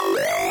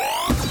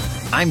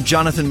I'm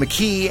Jonathan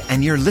McKee,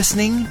 and you're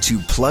listening to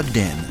Plugged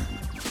In.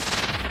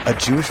 A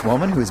Jewish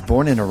woman who was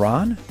born in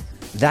Iran?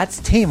 That's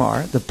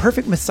Tamar, the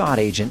perfect Mossad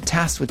agent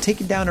tasked with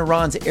taking down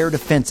Iran's air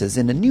defenses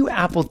in a new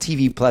Apple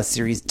TV Plus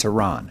series,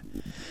 Tehran.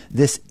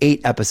 This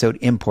 8-episode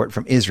import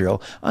from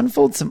Israel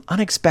unfolds some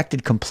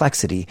unexpected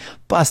complexity,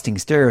 busting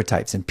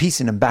stereotypes and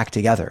piecing them back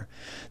together.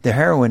 The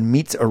heroine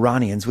meets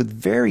Iranians with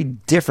very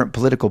different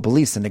political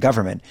beliefs than the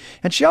government,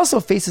 and she also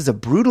faces a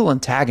brutal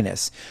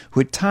antagonist who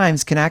at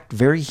times can act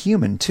very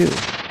human too.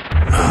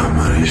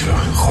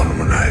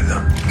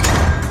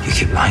 You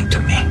keep lying to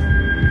me.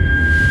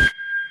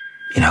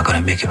 You're not going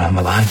to make it home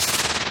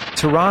alive?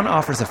 Tehran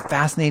offers a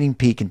fascinating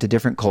peek into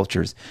different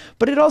cultures,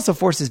 but it also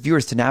forces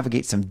viewers to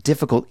navigate some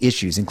difficult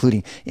issues,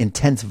 including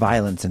intense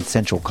violence and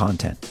sensual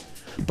content.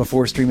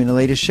 Before streaming the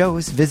latest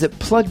shows, visit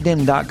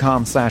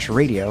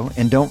pluggedin.com/radio,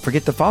 and don't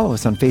forget to follow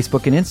us on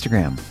Facebook and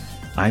Instagram.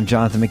 I'm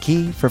Jonathan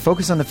McKee for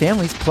Focus on the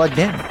Family's Plugged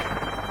In.